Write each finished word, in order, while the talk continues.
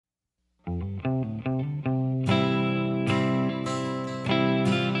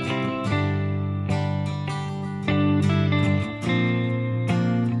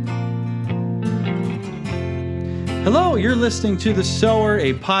Hello, you're listening to The Sower,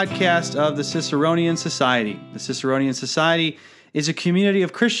 a podcast of the Ciceronian Society. The Ciceronian Society is a community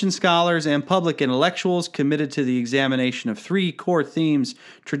of Christian scholars and public intellectuals committed to the examination of three core themes: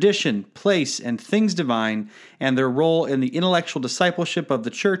 tradition, place, and things divine, and their role in the intellectual discipleship of the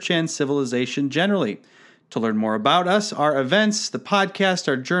church and civilization generally. To learn more about us, our events, the podcast,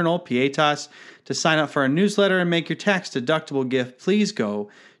 our journal, Pietas, to sign up for our newsletter and make your tax-deductible gift, please go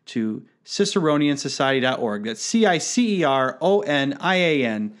to CiceronianSociety.org. That's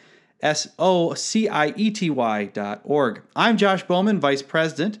CiceronianSociety.org. I'm Josh Bowman, Vice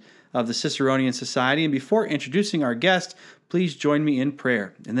President of the Ciceronian Society, and before introducing our guest, please join me in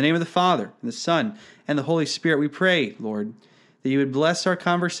prayer. In the name of the Father, and the Son, and the Holy Spirit, we pray, Lord, that you would bless our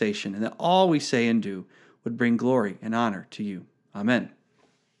conversation and that all we say and do would bring glory and honor to you. Amen.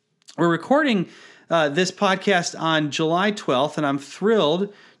 We're recording this podcast on July 12th, and I'm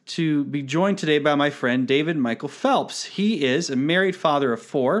thrilled to be joined today by my friend David Michael Phelps. He is a married father of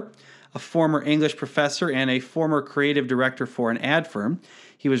four, a former English professor, and a former creative director for an ad firm.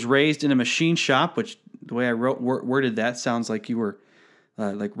 He was raised in a machine shop, which the way I worded that sounds like you were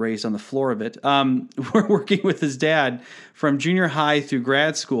like raised on the floor of it. We're working with his dad from junior high through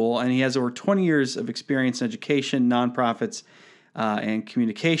grad school, and he has over 20 years of experience in education, nonprofits, and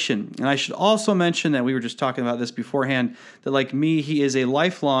communication. And I should also mention that we were just talking about this beforehand, that like me, he is a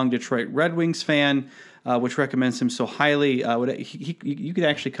lifelong Detroit Red Wings fan, which recommends him so highly. You could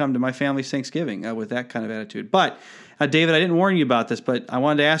actually come to my family's Thanksgiving with that kind of attitude. But David, I didn't warn you about this, but I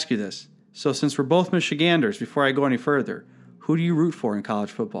wanted to ask you this. So since we're both Michiganders, before I go any further, who do you root for in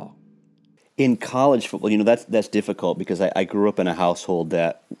college football? In college football, that's difficult because I grew up in a household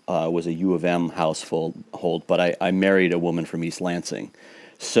that was a U of M household, but I married a woman from East Lansing.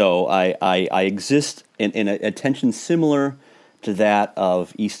 So I exist in a tension similar to that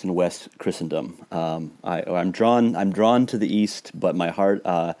of East and West Christendom. I'm drawn to the East, but my heart,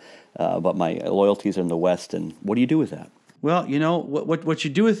 but my loyalties are in the West. And what do you do with that? Well, you know, what you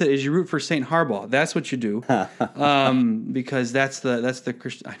do with it is you root for St. Harbaugh. That's what you do, because that's the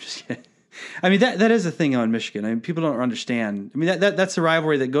Christian. I'm just kidding. I mean, that is a thing on Michigan. I mean, people don't understand. I mean, that's a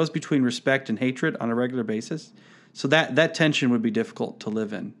rivalry that goes between respect and hatred on a regular basis. So that tension would be difficult to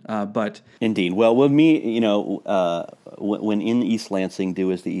live in. But indeed, well, with me, when in East Lansing,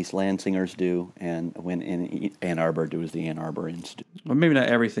 do as the East Lansingers do, and when in Ann Arbor, do as the Ann Arborians do. Well, maybe not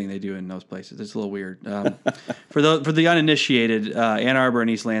everything they do in those places. It's a little weird. For the uninitiated, Ann Arbor and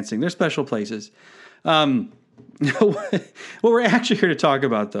East Lansing, they're special places. What we're actually here to talk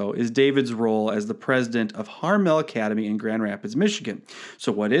about, though, is David's role as the president of Harmel Academy in Grand Rapids, Michigan.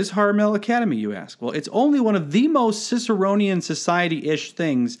 So what is Harmel Academy, you ask? Well, it's only one of the most Ciceronian society-ish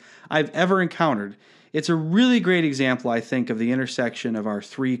things I've ever encountered. It's a really great example, I think, of the intersection of our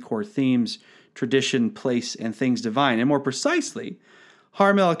three core themes: tradition, place, and things divine. And more precisely,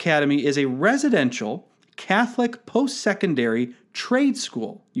 Harmel Academy is a residential Catholic post-secondary trade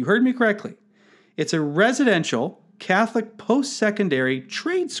school. You heard me correctly. It's a residential Catholic post-secondary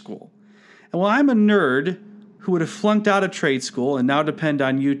trade school. And while I'm a nerd who would have flunked out of trade school and now depend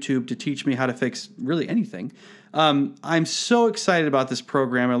on YouTube to teach me how to fix really anything, I'm so excited about this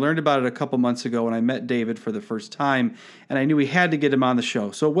program. I learned about it a couple months ago when I met David for the first time, and I knew we had to get him on the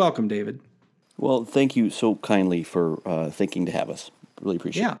show. So welcome, David. Well, thank you so kindly for thinking to have us. Really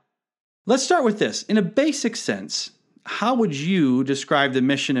appreciate it. Let's start with this. In a basic sense, how would you describe the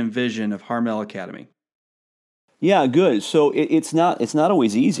mission and vision of Harmel Academy? Yeah, good. So it's not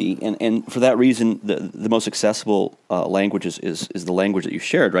always easy, and for that reason, the most accessible language is the language that you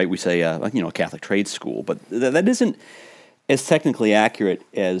shared, right? We say a Catholic trade school, but that isn't as technically accurate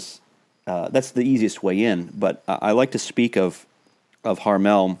as that's the easiest way in. But I like to speak of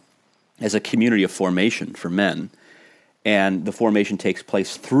Harmel as a community of formation for men, and the formation takes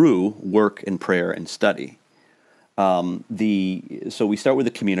place through work and prayer and study. So we start with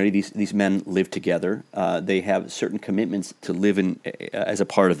the community. These men live together. They have certain commitments to live in as a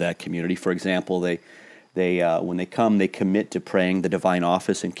part of that community. For example, they when they come, they commit to praying the divine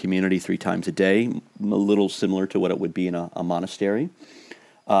office in community 3 times a day, a little similar to what it would be in a monastery.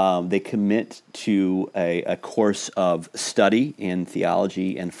 They commit to a course of study in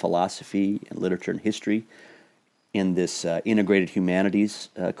theology and philosophy and literature and history in this integrated humanities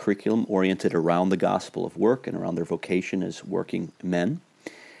curriculum oriented around the gospel of work and around their vocation as working men.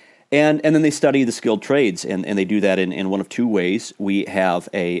 And then they study the skilled trades, and they do that in one of 2 ways. We have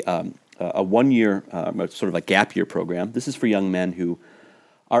a 1-year, sort of a gap year program. This is for young men who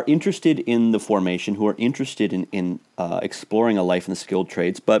are interested in the formation, who are interested in exploring a life in the skilled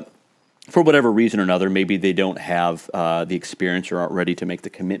trades, but for whatever reason or another, maybe they don't have the experience or aren't ready to make the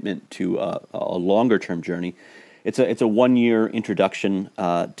commitment to a longer-term journey. it's a 1-year introduction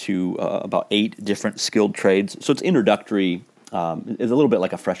to about 8 different skilled trades. So it's introductory. It's a little bit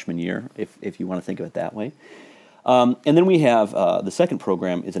like a freshman year, if you want to think of it that way. And then we have the second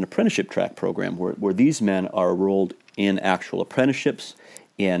program is an apprenticeship track program where these men are enrolled in actual apprenticeships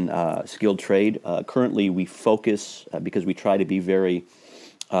in skilled trade. Currently, we focus because we try to be very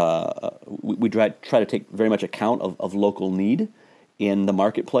we try to take very much account of local need in the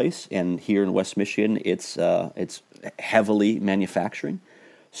marketplace. And here in West Michigan, it's heavily manufacturing.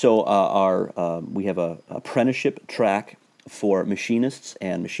 So we have a apprenticeship track for machinists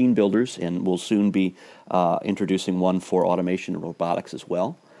and machine builders, and we'll soon be introducing one for automation and robotics as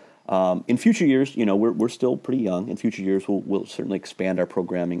well. In future years, we're still pretty young. In future years, we'll certainly expand our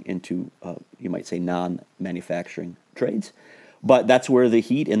programming into, you might say, non-manufacturing trades. But that's where the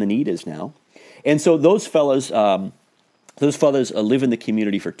heat and the need is now. And so those fellows live in the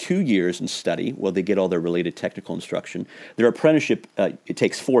community for 2 years and study while they get all their related technical instruction. Their apprenticeship, it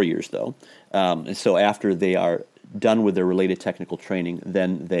takes 4 years, though. And so after they are done with their related technical training,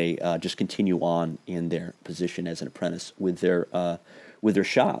 then they just continue on in their position as an apprentice with their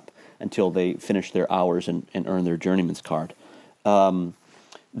shop until they finish their hours and earn their journeyman's card. The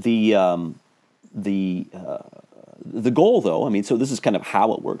goal, though, so this is kind of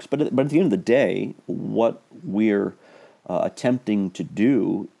how it works, but at the end of the day, what we're attempting to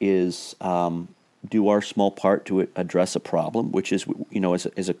do is do our small part to address a problem, which is,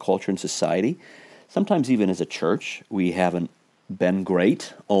 as a culture and society, sometimes even as a church, we haven't been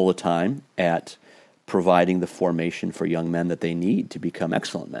great all the time at providing the formation for young men that they need to become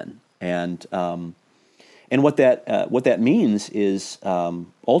excellent men. And what that means is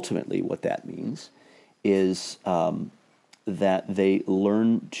ultimately what that means is that they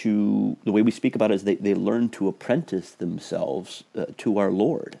learn to, the way we speak about it is they learn to apprentice themselves to our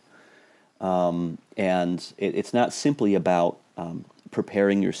Lord. And it's not simply about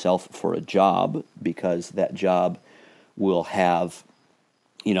preparing yourself for a job, because that job will have,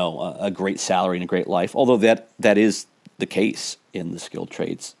 a great salary and a great life, although that is the case in the skilled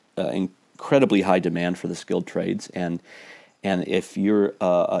trades. Incredibly high demand for the skilled trades, and if you're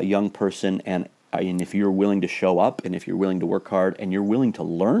a young person and if you're willing to show up, and if you're willing to work hard, and you're willing to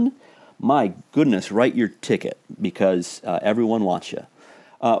learn, my goodness, write your ticket, because everyone wants you.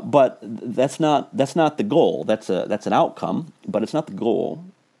 But that's not the goal. That's an outcome, but it's not the goal.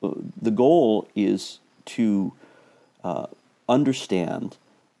 The goal is to understand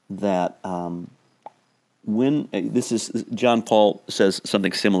that when John Paul says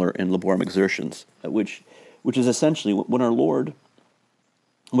something similar in Laborum Exertions, which is essentially when our Lord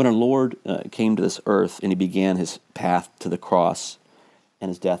came to this earth and he began his path to the cross and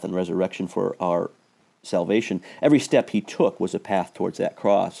his death and resurrection for our salvation, every step he took was a path towards that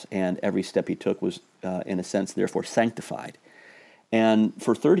cross, and every step he took was, in a sense, therefore sanctified. And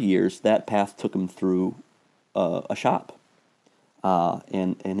for 30 years, that path took him through a shop,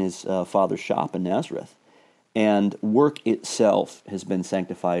 in his father's shop in Nazareth. And work itself has been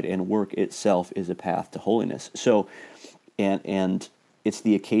sanctified, and work itself is a path to holiness. So, and it's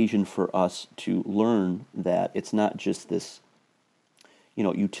the occasion for us to learn that it's not just this,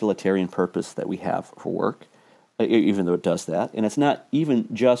 utilitarian purpose that we have for work, even though it does that. And it's not even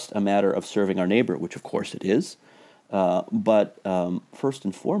just a matter of serving our neighbor, which of course it is, but first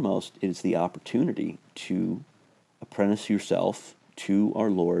and foremost, it is the opportunity to apprentice yourself to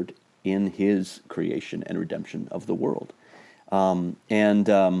our Lord in his creation and redemption of the world,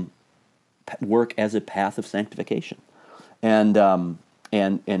 and work as a path of sanctification. And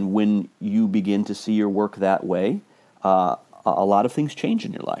when you begin to see your work that way, a lot of things change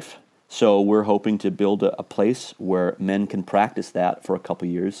in your life. So we're hoping to build a place where men can practice that for a couple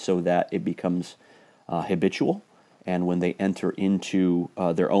of years so that it becomes habitual. And when they enter into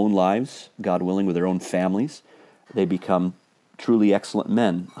their own lives, God willing, with their own families, they become truly excellent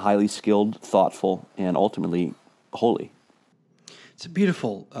men, highly skilled, thoughtful, and ultimately holy. It's a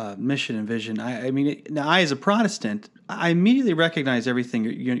beautiful mission and vision. I as a Protestant, I immediately recognize everything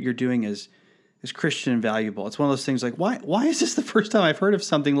you're doing as Christian and valuable. It's one of those things like, why is this the first time I've heard of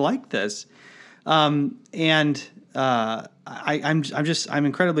something like this? I'm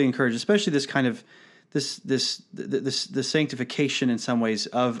incredibly encouraged, especially this kind of this sanctification in some ways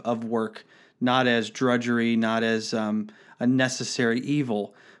of work, not as drudgery, not as a necessary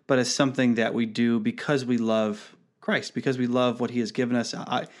evil, but as something that we do because we love Christ, because we love what he has given us.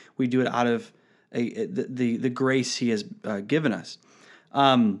 We do it out of the grace he has given us.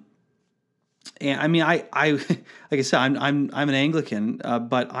 And I like I said, I'm an Anglican,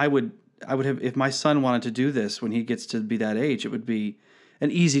 but I would have, if my son wanted to do this when he gets to be that age, it would be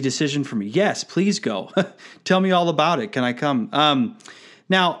an easy decision for me. Yes, please go. Tell me all about it. Can I come?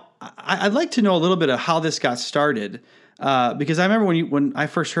 Now, I'd like to know a little bit of how this got started, because I remember when I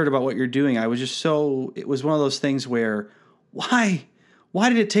first heard about what you're doing, I was just it was one of those things where, why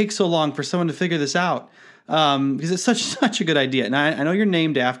did it take so long for someone to figure this out? Because it's such a good idea. And I know you're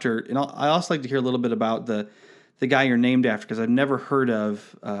named after, and I also like to hear a little bit about the guy you're named after, because I've never heard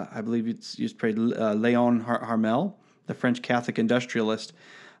of, I believe it's prayed Léon Harmel, the French Catholic industrialist.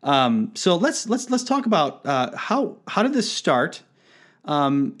 So let's talk about how did this start,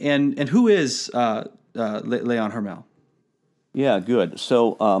 and who is Léon Harmel? Yeah, good.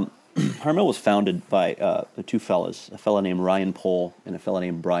 So Harmel was founded by two fellas, a fella named Ryan Pohl and a fella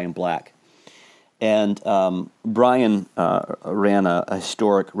named Brian Black. And Brian ran a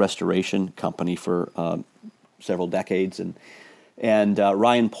historic restoration company for several decades, and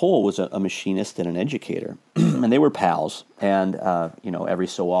Ryan Pohl was a machinist and an educator, and they were pals. And every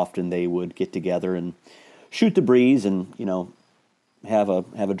so often they would get together and shoot the breeze, and have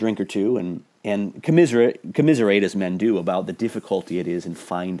a drink or two, and commiserate as men do about the difficulty it is in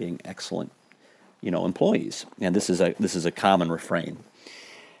finding excellent employees. And this is a common refrain.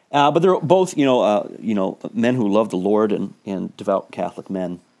 But they're both men who love the Lord and devout Catholic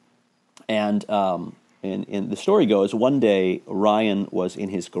men. And the story goes, one day Ryan was in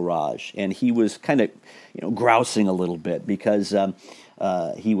his garage, and he was kind of grousing a little bit because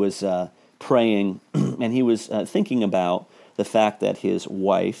he was praying, and he was thinking about the fact that his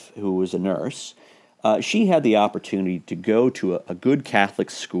wife, who was a nurse, she had the opportunity to go to a good Catholic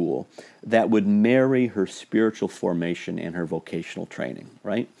school that would marry her spiritual formation and her vocational training,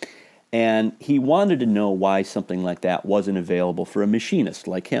 right? And he wanted to know why something like that wasn't available for a machinist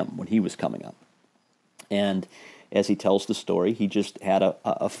like him when he was coming up. And as he tells the story, he just had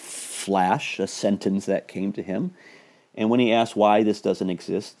a flash, a sentence that came to him. And when he asked why this doesn't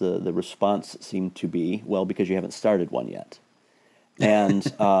exist, the response seemed to be, well, because you haven't started one yet.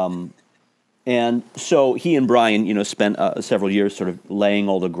 And and so he and Brian, spent several years sort of laying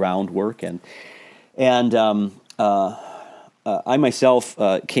all the groundwork, and I myself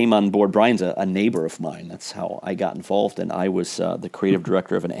came on board. Brian's a neighbor of mine. That's how I got involved, and I was the creative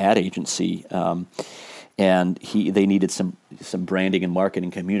director of an ad agency, and they needed some branding and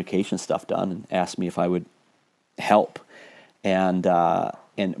marketing communication stuff done, and asked me if I would help, and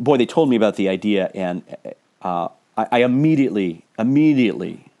boy, they told me about the idea, and I immediately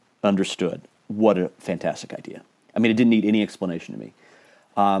understood what a fantastic idea. I mean, it didn't need any explanation to me.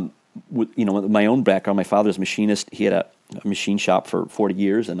 With my own background, my father's a machinist. He had a machine shop for 40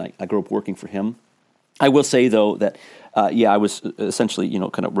 years, and I grew up working for him. I will say, though, that, I was essentially,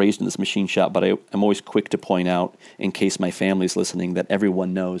 kind of raised in this machine shop, but I'm always quick to point out, in case my family's listening, that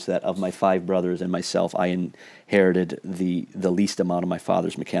everyone knows that of my 5 brothers and myself, I inherited the least amount of my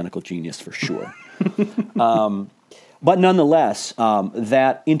father's mechanical genius, for sure. But nonetheless,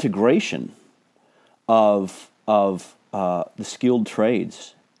 that integration of the skilled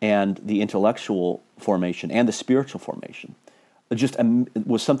trades and the intellectual formation and the spiritual formation just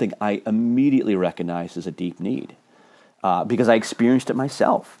was something I immediately recognized as a deep need, because I experienced it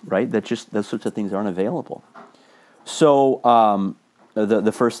myself, right? That just those sorts of things aren't available. So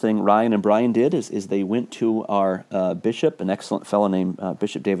the first thing Ryan and Brian did is they went to our bishop, an excellent fellow named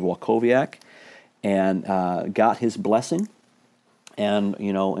Bishop David Walkowiak, and got his blessing, and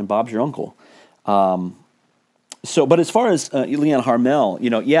Bob's your uncle. But as far as Léon Harmel,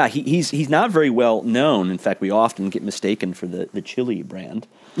 he's not very well known. In fact, we often get mistaken for the chili brand,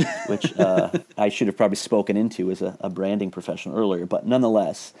 which I should have probably spoken into as a branding professional earlier. But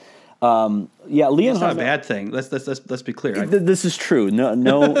nonetheless, Léon Harmel. It's not a bad thing. Let's be clear. This is true.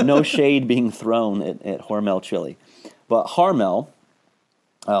 No shade being thrown at Hormel chili, but Harmel.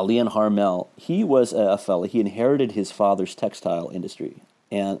 Léon Harmel, he was a fellow. He inherited his father's textile industry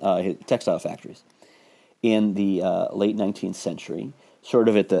and his textile factories in the late 19th century, sort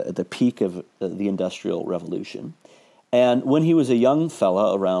of at the peak of the Industrial Revolution. And when he was a young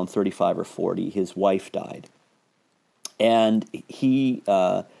fella, around 35 or 40, his wife died. And he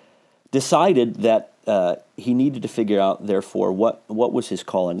decided that he needed to figure out, therefore, what was his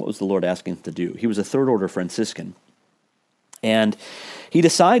calling, what was the Lord asking him to do. He was a third-order Franciscan. And he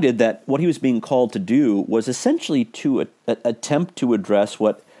decided that what he was being called to do was essentially to attempt to address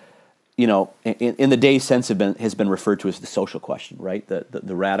what, in the day since has been referred to as the social question, right?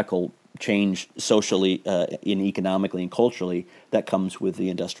 The radical change socially, economically, and culturally that comes with the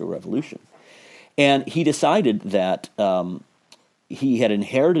Industrial Revolution. And he decided that he had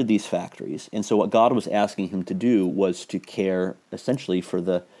inherited these factories, and so what God was asking him to do was to care essentially for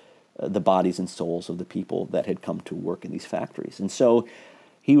the the bodies and souls of the people that had come to work in these factories. And so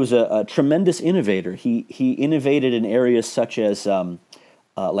he was a tremendous innovator. He innovated in areas such as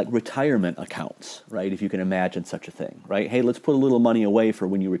like retirement accounts, right? If you can imagine such a thing, right? Hey, let's put a little money away for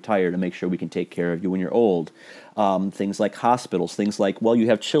when you retire to make sure we can take care of you when you're old. Things like hospitals, things like, well, you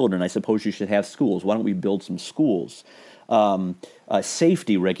have children, I suppose you should have schools. Why don't we build some schools?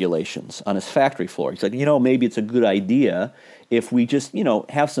 Safety regulations on his factory floor. He's like, maybe it's a good idea if we just,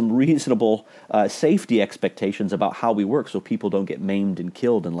 have some reasonable safety expectations about how we work so people don't get maimed and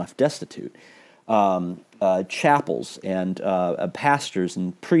killed and left destitute. Chapels and pastors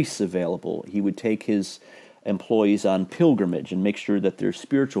and priests available. He would take his employees on pilgrimage and make sure that their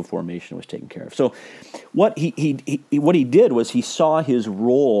spiritual formation was taken care of. So what he did was he saw his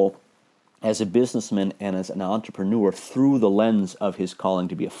role as a businessman and as an entrepreneur through the lens of his calling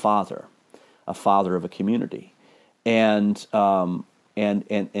to be a father of a community. And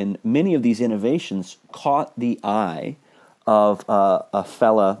many of these innovations caught the eye of a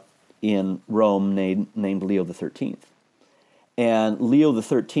fella in Rome named Leo the 13th. And Leo the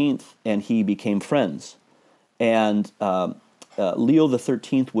 13th and he became friends. And Leo the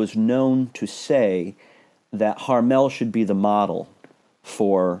 13th was known to say that Harmel should be the model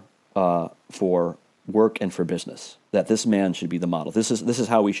for work and for business. That this man should be the model. This is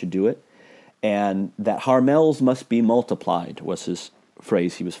how we should do it. And that Harmels must be multiplied was his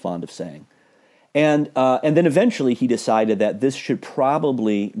phrase he was fond of saying. And then eventually he decided that this should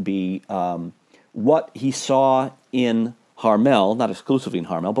probably be what he saw in Harmel, not exclusively in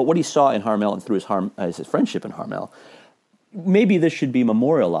Harmel, but what he saw in Harmel and through his friendship in Harmel. Maybe this should be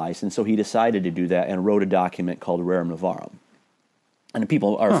memorialized, and so he decided to do that and wrote a document called Rerum Novarum. And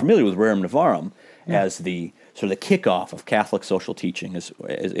people are familiar with Rerum Novarum as the sort of the kickoff of Catholic social teaching, as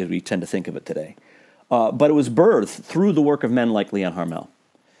we tend to think of it today. But it was birthed through the work of men like Leon Harmel.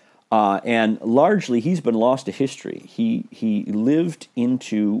 And largely, he's been lost to history. He lived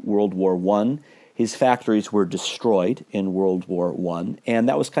into World War I. His factories were destroyed in World War I, and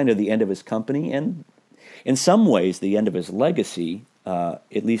that was kind of the end of his company, and in some ways, the end of his legacy, at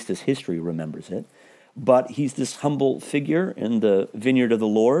least as history remembers it. But he's this humble figure in the vineyard of the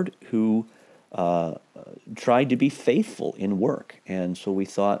Lord who tried to be faithful in work. And so we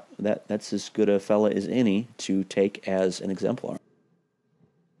thought that that's as good a fella as any to take as an exemplar.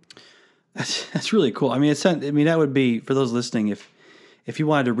 That's really cool. I mean, that would be, for those listening, if you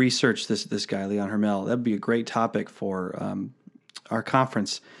wanted to research this guy, Leon Harmel, that'd be a great topic for our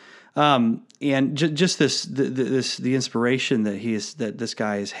conference. And just the inspiration that this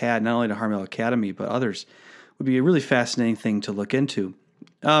guy has had, not only to Harmel Academy but others, would be a really fascinating thing to look into.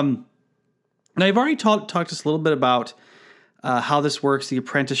 Now, you've already talked us a little bit about how this works, the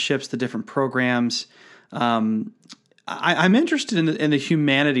apprenticeships, the different programs. I'm interested in the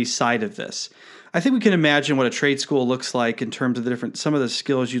humanities side of this. I think we can imagine what a trade school looks like in terms of some of the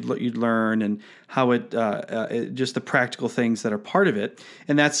skills you'd learn and how it just the practical things that are part of it,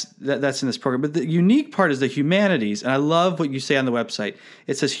 and that's in this program. But the unique part is the humanities, and I love what you say on the website.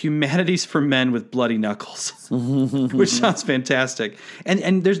 It says humanities for men with bloody knuckles, which sounds fantastic.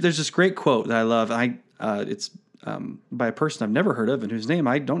 And there's this great quote that I love. It's by a person I've never heard of and whose name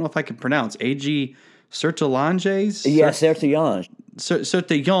I don't know if I can pronounce. A.G. Sertillanges? Yeah, Sertillanges.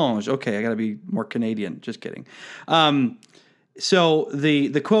 Sertillanges. Okay, I got to be more Canadian. Just kidding. So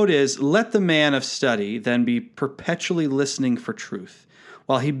the quote is, "Let the man of study then be perpetually listening for truth.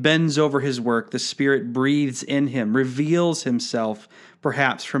 While he bends over his work, the Spirit breathes in him, reveals himself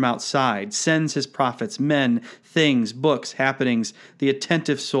perhaps from outside, sends his prophets, men, things, books, happenings. The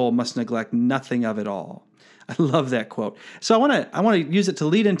attentive soul must neglect nothing of it all." I love that quote. So I want to use it to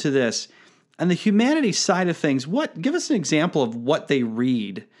lead into this. On the humanities side of things, give us an example of what they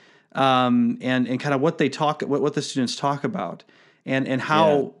read, and kind of what they what the students talk about, and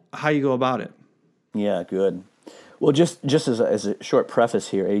how you go about it. Yeah, good. Well, just as a short preface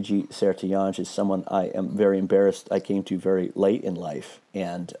here, A.G. Sertillanges is someone I am very embarrassed I came to very late in life,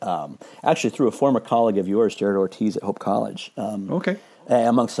 and actually through a former colleague of yours, Jared Ortiz at Hope College. Okay.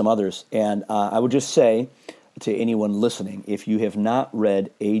 Amongst some others, and I would just say to anyone listening, if you have not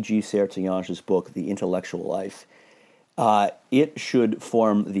read A.G. Sertillanges' book, The Intellectual Life, it should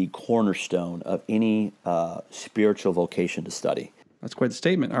form the cornerstone of any spiritual vocation to study. That's quite a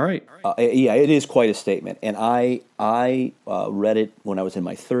statement. All right. Yeah, it is quite a statement. And I read it when I was in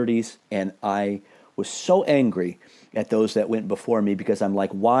my 30s, and I was so angry at those that went before me because I'm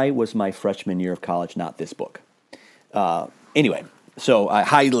like, why was my freshman year of college not this book? Anyway. So I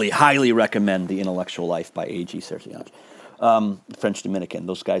highly, highly recommend The Intellectual Life by A.G. Sertillanges. French Dominican.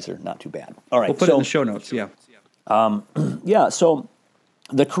 Those guys are not too bad. All right. We'll put it in the show notes, yeah. So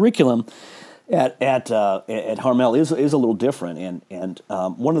the curriculum at Harmel is a little different, and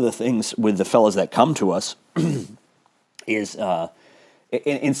one of the things with the fellows that come to us is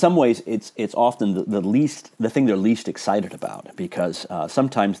in some ways it's often the thing they're least excited about, because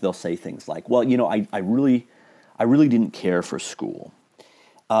sometimes they'll say things like, well, I really didn't care for school.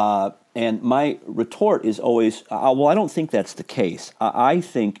 And my retort is always, well, I don't think that's the case. I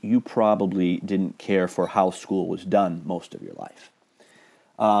think you probably didn't care for how school was done most of your life.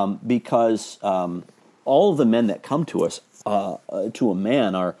 Because all of the men that come to us, to a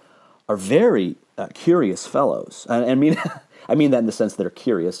man, are very curious fellows. I mean, I mean that in the sense that they're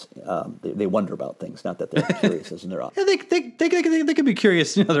curious. They wonder about things, not that they're curious as in their Yeah, they can be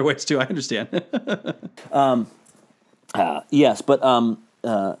curious in other ways too. I understand. Yes, but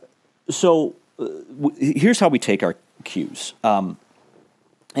here's how we take our cues. And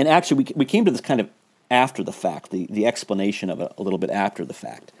actually, we came to this kind of after the fact, the explanation of it a little bit after the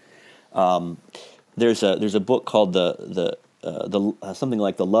fact. There's a book called the something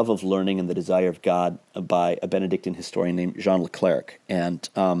like The Love of Learning and the Desire of God by a Benedictine historian named Jean Leclerc. And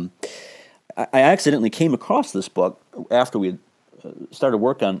I accidentally came across this book after we had started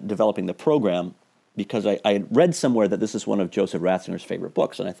work on developing the program, because I had read somewhere that this is one of Joseph Ratzinger's favorite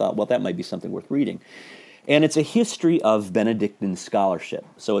books, and I thought, well, that might be something worth reading. And it's a history of Benedictine scholarship,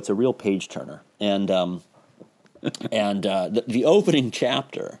 so it's a real page-turner. And the opening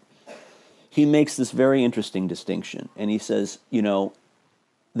chapter, he makes this very interesting distinction, and he says, the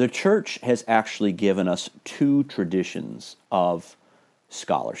Church has actually given us two traditions of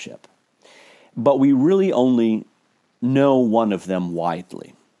scholarship, but we really only know one of them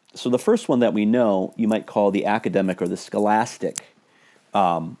widely. So the first one that we know, you might call the academic or the scholastic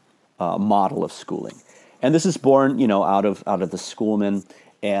model of schooling. And this is born, out of the schoolmen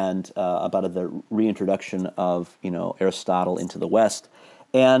and about the reintroduction of, Aristotle into the West.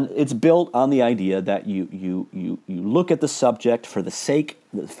 And it's built on the idea that you look at the subject for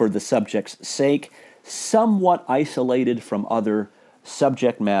the subject's sake, somewhat isolated from other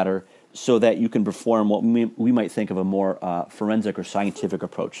subject matter, so that you can perform what we might think of a more forensic or scientific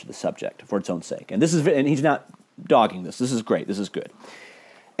approach to the subject for its own sake. And and he's not dogging this. This is great. This is good.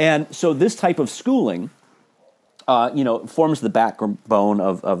 And so this type of schooling, forms the backbone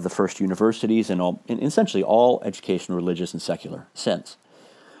of the first universities and essentially all education, religious and secular sense.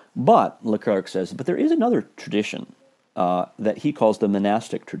 But Leclerc says, there is another tradition that he calls the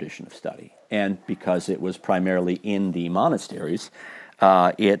monastic tradition of study, and because it was primarily in the monasteries,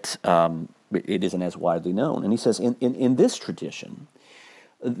 it isn't as widely known. And he says, in this tradition,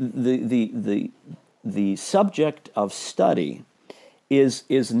 the subject of study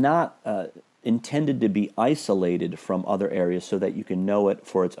is not intended to be isolated from other areas so that you can know it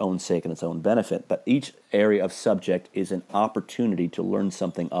for its own sake and its own benefit, but each area of subject is an opportunity to learn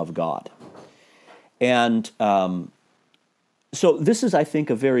something of God. And so this is, I think,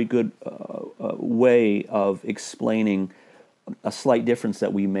 a very good way of explaining a slight difference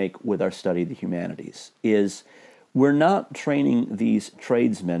that we make with our study of the humanities, is we're not training these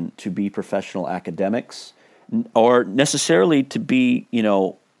tradesmen to be professional academics or necessarily to be,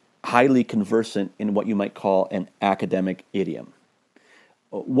 highly conversant in what you might call an academic idiom.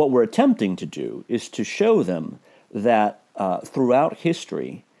 What we're attempting to do is to show them that throughout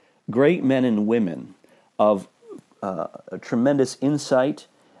history, great men and women of tremendous insight,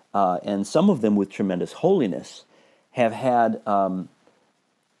 and some of them with tremendous holiness, have had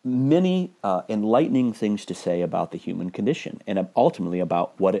many enlightening things to say about the human condition and ultimately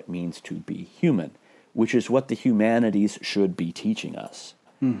about what it means to be human, which is what the humanities should be teaching us,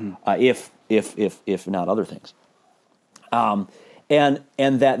 if not other things, and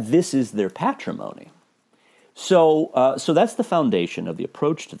that this is their patrimony. So that's the foundation of the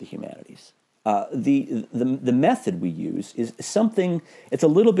approach to the humanities. The method we use is something. It's a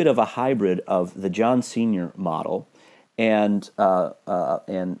little bit of a hybrid of the John Senior model and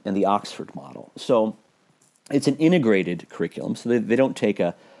the Oxford model. So it's an integrated curriculum. So they don't take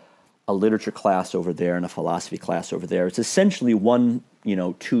a literature class over there and a philosophy class over there. It's essentially one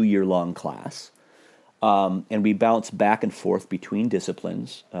 2-year-long class, and we bounce back and forth between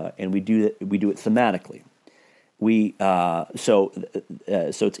disciplines, and we do it thematically. So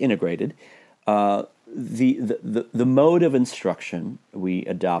it's integrated. The mode of instruction, we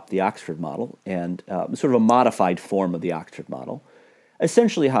adopt the Oxford model and sort of a modified form of the Oxford model.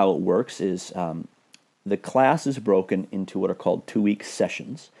 Essentially how it works is the class is broken into what are called 2-week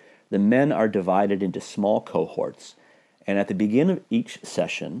sessions. The men are divided into small cohorts, and at the beginning of each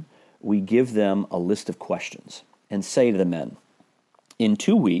session, we give them a list of questions and say to the men, in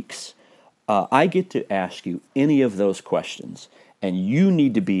 2 weeks, I get to ask you any of those questions, and you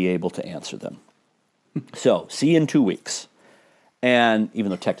need to be able to answer them. So, see you in 2 weeks. And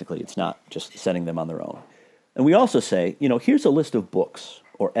even though technically it's not just sending them on their own. And we also say, here's a list of books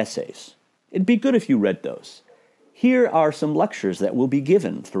or essays. It'd be good if you read those. Here are some lectures that will be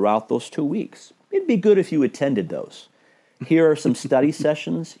given throughout those 2 weeks. It'd be good if you attended those. Here are some study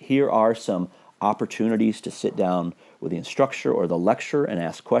sessions. Here are some opportunities to sit down with the instructor or the lecturer and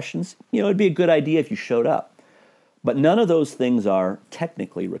ask questions. It'd be a good idea if you showed up. But none of those things are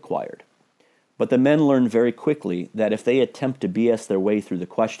technically required. But the men learn very quickly that if they attempt to BS their way through the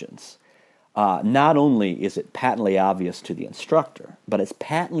questions, not only is it patently obvious to the instructor, but it's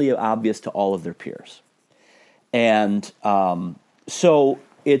patently obvious to all of their peers. And so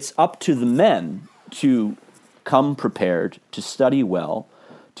it's up to the men to come prepared, to study well,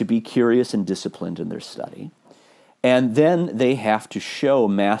 to be curious and disciplined in their study. And then they have to show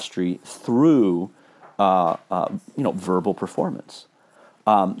mastery through verbal performance.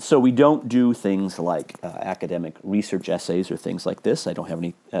 So we don't do things like academic research essays or things like this. I don't have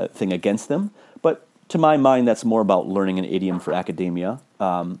anything against them. But to my mind, that's more about learning an idiom for academia,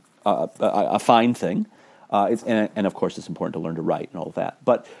 a fine thing. And of course, it's important to learn to write and all of that.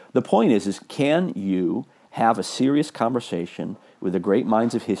 But the point is can you have a serious conversation with the great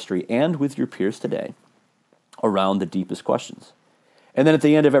minds of history and with your peers today around the deepest questions? And then at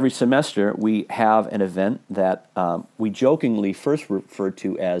the end of every semester, we have an event that we jokingly first referred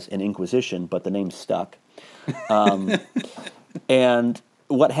to as an Inquisition, but the name stuck. And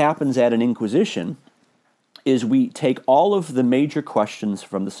what happens at an Inquisition is we take all of the major questions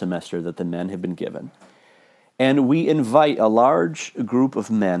from the semester that the men have been given, and we invite a large group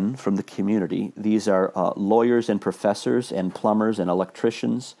of men from the community. These are lawyers and professors and plumbers and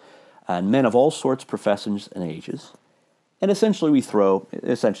electricians and men of all sorts, professions, and ages. And essentially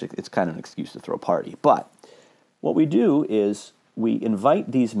it's kind of an excuse to throw a party. But what we do is we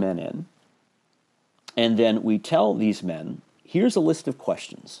invite these men in, and then we tell these men, here's a list of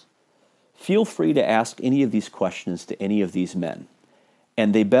questions. Feel free to ask any of these questions to any of these men.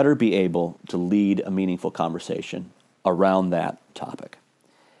 And they better be able to lead a meaningful conversation around that topic.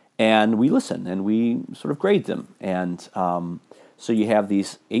 And we listen, and we sort of grade them. And so you have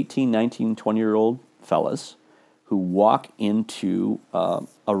these 18, 19, 20-year-old fellas who walk into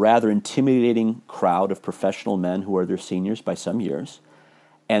a rather intimidating crowd of professional men who are their seniors by some years,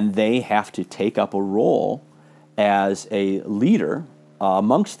 and they have to take up a role as a leader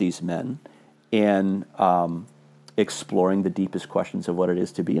amongst these men in exploring the deepest questions of what it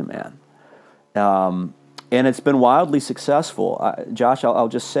is to be a man. And it's been wildly successful. Josh, I'll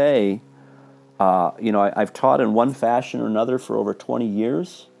just say, I've taught in one fashion or another for over 20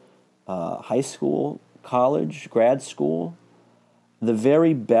 years, high school, college, grad school. The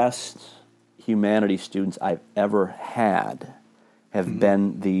very best humanities students I've ever had have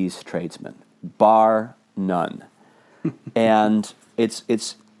been these tradesmen, bar none. And it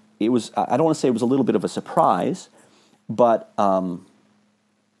was, I don't want to say it was a little bit of a surprise, but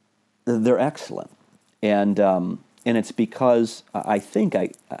they're excellent. And it's because I think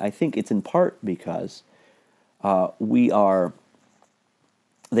it's in part because we are.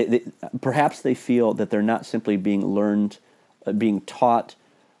 Perhaps they feel that they're not simply being taught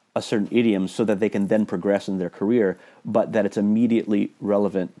a certain idiom so that they can then progress in their career, but that it's immediately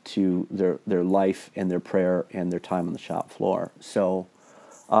relevant to their life and their prayer and their time on the shop floor. So,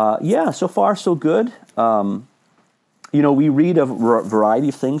 so far so good. We read a variety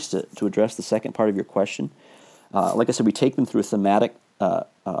of things to address the second part of your question. Like I said, we take them through a thematic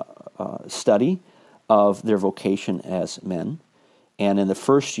study of their vocation as men. And in the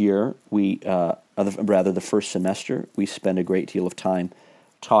first year, the first semester, we spend a great deal of time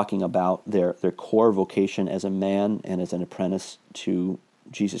talking about their core vocation as a man and as an apprentice to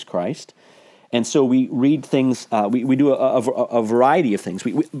Jesus Christ. And so we read things, we do a variety of things.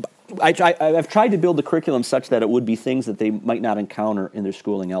 I've tried to build the curriculum such that it would be things that they might not encounter in their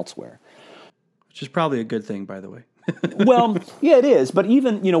schooling elsewhere. Which is probably a good thing, by the way. Well, yeah, it is. But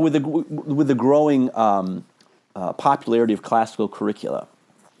even with the growing popularity of classical curricula,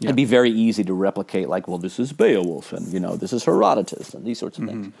 it'd be very easy to replicate. Like, well, this is Beowulf, and this is Herodotus, and these sorts of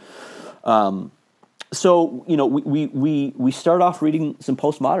things. So we start off reading some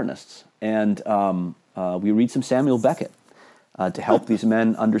postmodernists, and we read some Samuel Beckett to help these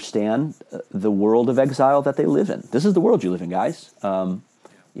men understand the world of exile that they live in. This is the world you live in, guys.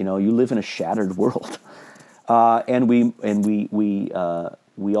 You live in a shattered world, and we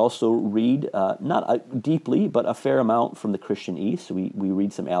also read not deeply, but a fair amount from the Christian East. So we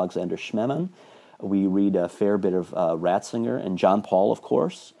read some Alexander Schmemann. We read a fair bit of Ratzinger and John Paul, of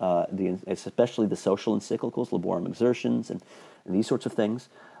course, especially the social encyclicals, Laborum Exertions, and and these sorts of things.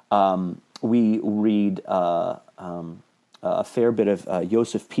 We read a fair bit of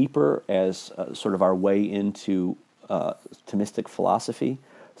Joseph Pieper as sort of our way into Thomistic philosophy.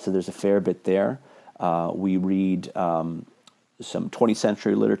 So there's a fair bit there. We read some 20th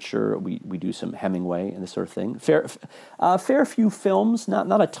century literature. We do some Hemingway and this sort of thing. Fair few films,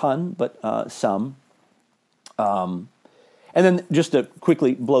 not a ton, but some. And then just to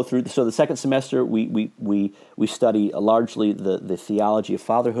quickly blow through, so the second semester we study largely the theology of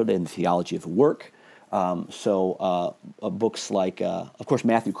fatherhood and the theology of work. Books like, of course,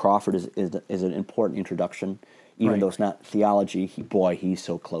 Matthew Crawford is an important introduction, even though it's not theology. He's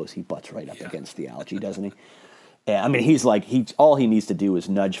so close. He butts right up against theology, doesn't he? Yeah, I mean, all he needs to do is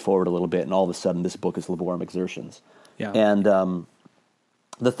nudge forward a little bit, and all of a sudden, this book is Laborum Exercens. Yeah. And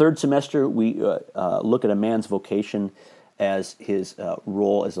the third semester, we look at a man's vocation as his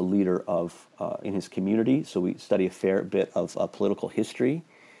role as a leader in his community. So we study a fair bit of political history.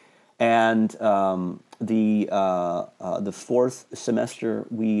 And the fourth semester,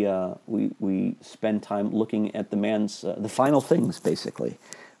 we spend time looking at the final things, basically.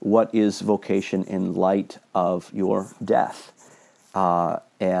 What is vocation in light of your death,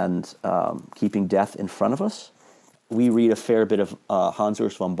 and keeping death in front of us? We read a fair bit of Hans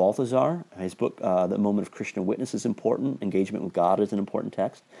Urs von Balthasar. His book, The Moment of Christian Witness, is important. Engagement with God is an important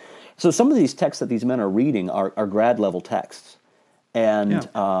text. So some of these texts that these men are reading are grad level texts. And we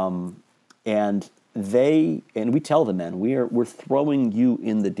tell the men, we're throwing you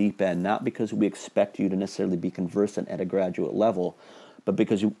in the deep end, not because we expect you to necessarily be conversant at a graduate level, but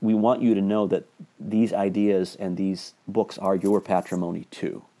because we want you to know that these ideas and these books are your patrimony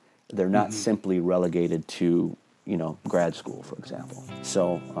too. They're not simply relegated to grad school, for example.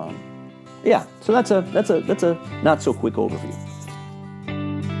 So so that's a not so quick overview.